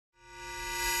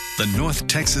The North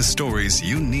Texas stories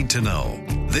you need to know.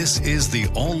 This is the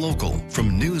All Local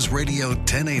from News Radio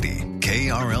 1080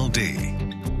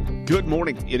 KRLD. Good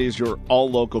morning. It is your All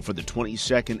Local for the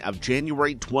 22nd of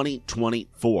January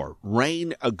 2024.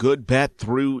 Rain a good bet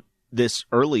through this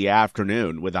early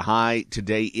afternoon with a high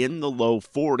today in the low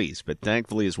 40s. But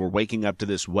thankfully, as we're waking up to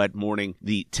this wet morning,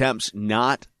 the temps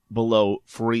not below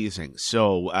freezing.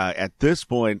 So at this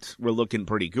point, we're looking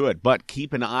pretty good. But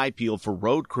keep an eye peeled for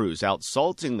road crews out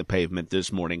salting the pavement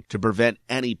this morning to prevent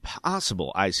any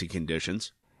possible icy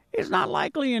conditions. It's not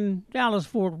likely in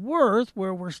Dallas-Fort Worth,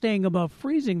 where we're staying above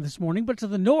freezing this morning, but to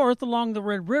the north along the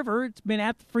Red River, it's been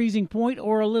at the freezing point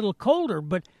or a little colder.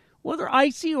 But whether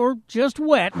icy or just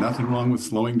wet, nothing wrong with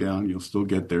slowing down. You'll still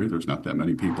get there. There's not that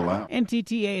many people out.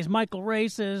 NTTA's Michael Ray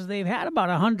says they've had about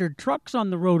 100 trucks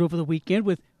on the road over the weekend,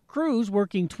 with crews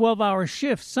working 12-hour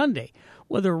shifts Sunday.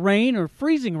 Whether rain or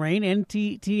freezing rain,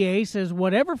 NTTA says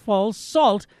whatever falls,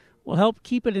 salt will help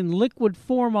keep it in liquid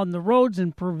form on the roads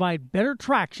and provide better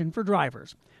traction for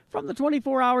drivers. From the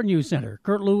 24-Hour News Center,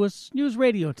 Kurt Lewis, News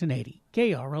Radio 1080,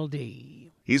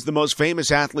 KRLD. He's the most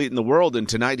famous athlete in the world, and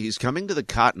tonight he's coming to the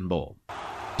Cotton Bowl.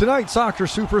 Tonight, soccer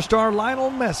superstar Lionel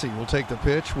Messi will take the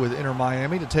pitch with Inter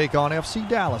Miami to take on FC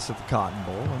Dallas at the Cotton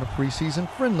Bowl in a preseason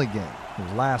friendly game. It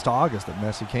was last August that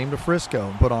Messi came to Frisco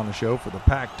and put on a show for the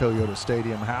packed Toyota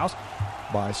Stadium house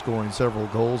by scoring several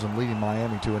goals and leading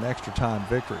Miami to an extra-time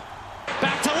victory.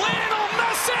 Back to Lionel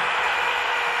Messi!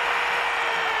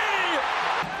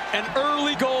 An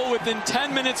early goal within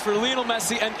 10 minutes for Lionel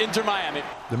Messi and Inter Miami.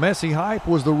 The Messi hype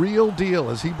was the real deal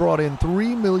as he brought in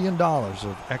 $3 million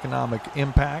of economic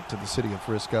impact to the city of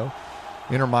Frisco.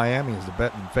 Inter Miami is the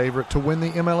betting favorite to win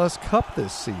the MLS Cup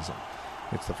this season.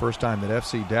 It's the first time that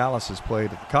FC Dallas has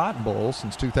played at the Cotton Bowl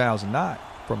since 2009.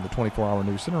 From the 24-Hour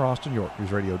News Center, Austin, York,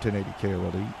 News Radio 1080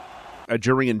 KRLD. A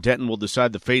jury in Denton will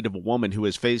decide the fate of a woman who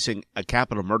is facing a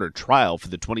capital murder trial for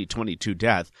the 2022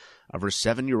 death of her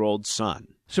 7-year-old son.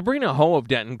 Sabrina Ho of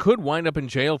Denton could wind up in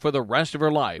jail for the rest of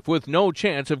her life with no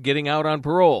chance of getting out on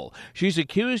parole. She's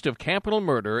accused of capital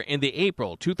murder in the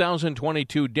April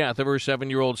 2022 death of her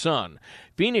 7-year-old son.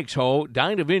 Phoenix Ho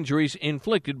died of injuries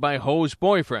inflicted by Ho's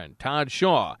boyfriend, Todd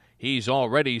Shaw. He's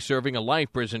already serving a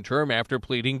life prison term after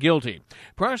pleading guilty.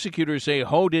 Prosecutors say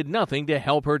Ho did nothing to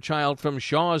help her child from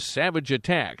Shaw's savage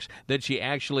attacks, that she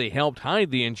actually helped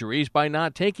hide the injuries by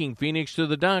not taking Phoenix to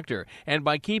the doctor and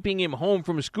by keeping him home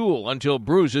from school until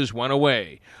bruises went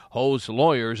away. Ho's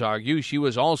lawyers argue she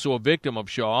was also a victim of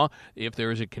Shaw. If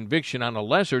there is a conviction on a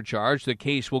lesser charge, the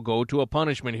case will go to a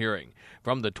punishment hearing.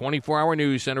 From the 24-Hour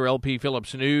News Center, LP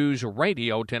Phillips News,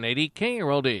 Radio 1080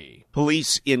 KRLD.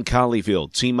 Police in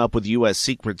Colleyville team up with U.S.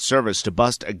 Secret Service to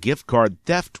bust a gift card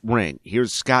theft ring.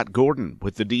 Here's Scott Gordon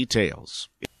with the details.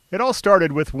 It all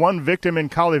started with one victim in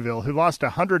Colleyville who lost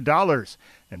 $100,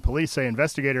 and police say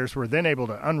investigators were then able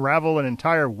to unravel an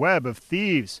entire web of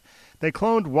thieves. They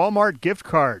cloned Walmart gift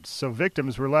cards, so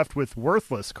victims were left with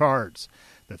worthless cards.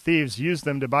 The thieves used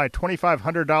them to buy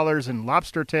 $2,500 in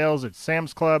lobster tails at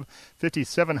Sam's Club,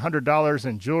 $5,700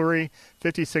 in jewelry,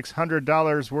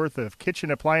 $5,600 worth of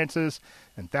kitchen appliances,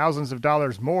 and thousands of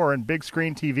dollars more in big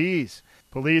screen TVs.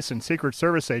 Police and Secret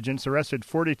Service agents arrested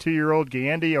 42-year-old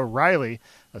Gandhi O'Reilly.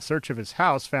 A search of his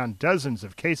house found dozens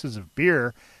of cases of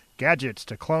beer, gadgets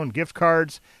to clone gift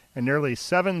cards, and nearly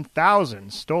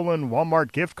 7,000 stolen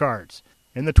Walmart gift cards.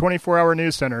 In the 24-Hour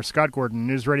News Center, Scott Gordon,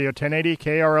 News Radio 1080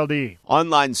 KRLD.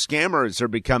 Online scammers are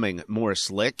becoming more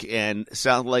slick, and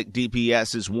South Lake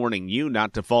DPS is warning you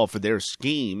not to fall for their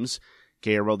schemes.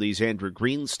 KRLD's Andrew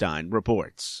Greenstein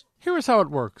reports. Here's how it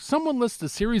works. Someone lists a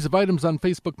series of items on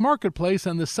Facebook Marketplace,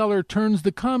 and the seller turns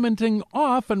the commenting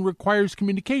off and requires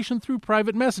communication through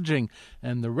private messaging,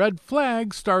 and the red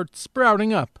flag starts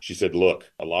sprouting up. She said,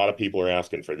 look, a lot of people are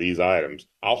asking for these items.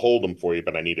 I'll hold them for you,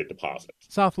 but I need a deposit.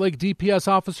 South Lake DPS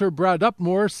officer Brad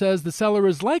Upmore says the seller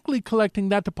is likely collecting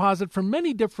that deposit from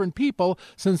many different people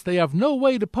since they have no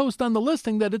way to post on the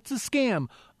listing that it's a scam.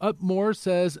 Upmore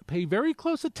says pay very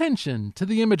close attention to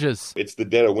the images. It's the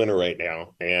dead of winter right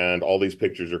now, and all these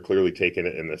pictures are clearly taken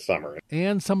in the summer.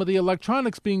 And some of the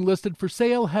electronics being listed for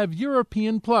sale have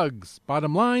European plugs.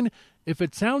 Bottom line, if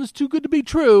it sounds too good to be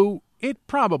true, it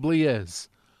probably is.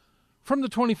 From the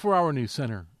 24-Hour News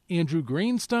Center, Andrew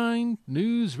Greenstein,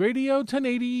 News Radio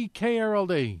 1080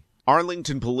 KRLD.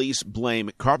 Arlington police blame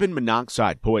carbon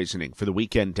monoxide poisoning for the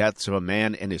weekend deaths of a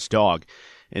man and his dog.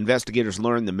 Investigators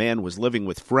learned the man was living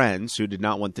with friends who did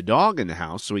not want the dog in the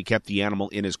house, so he kept the animal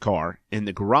in his car in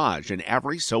the garage, and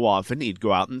every so often he'd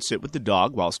go out and sit with the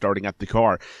dog while starting up the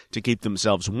car to keep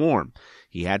themselves warm.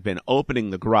 He had been opening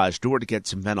the garage door to get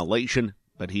some ventilation,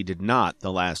 but he did not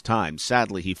the last time.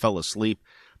 Sadly, he fell asleep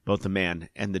Both the man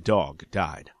and the dog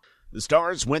died. The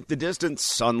Stars went the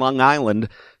distance on Long Island.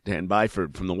 Dan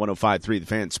Byford from the 105.3 The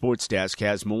Fan Sports Desk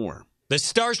has more. The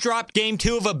Stars dropped Game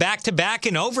 2 of a back-to-back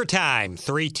in overtime,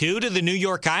 3-2 to the New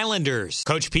York Islanders.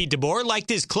 Coach Pete DeBoer liked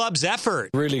his club's effort.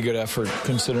 Really good effort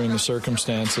considering the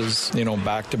circumstances.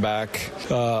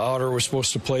 Back-to-back. Otter was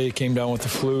supposed to play. He came down with the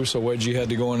flu, so Wedgie had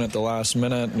to go in at the last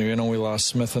minute. We lost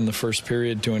Smith in the first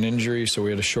period to an injury, so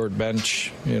we had a short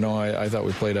bench. I thought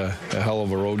we played a hell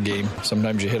of a road game.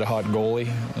 Sometimes you hit a hot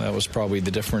goalie. That was probably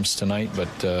the difference tonight,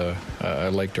 but I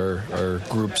liked our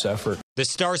group's effort. The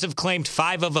Stars have claimed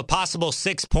 5 of a possible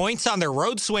 6 points on their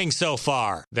road swing so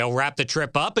far. They'll wrap the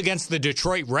trip up against the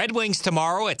Detroit Red Wings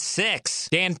tomorrow at 6.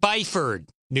 Dan Byford,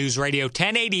 News Radio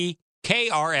 1080,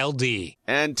 KRLD.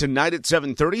 And tonight at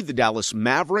 7:30, the Dallas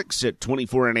Mavericks at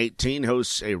 24-18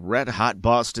 hosts a red-hot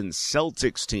Boston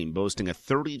Celtics team boasting a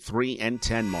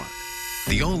 33-10 mark.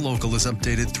 The All Local is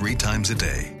updated 3 times a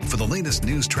day. For the latest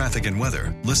news, traffic, and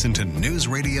weather, listen to News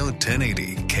Radio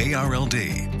 1080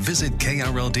 KRLD. Visit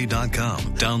KRLD.com,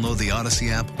 download the Odyssey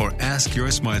app, or ask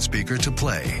your smart speaker to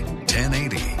play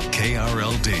 1080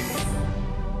 KRLD.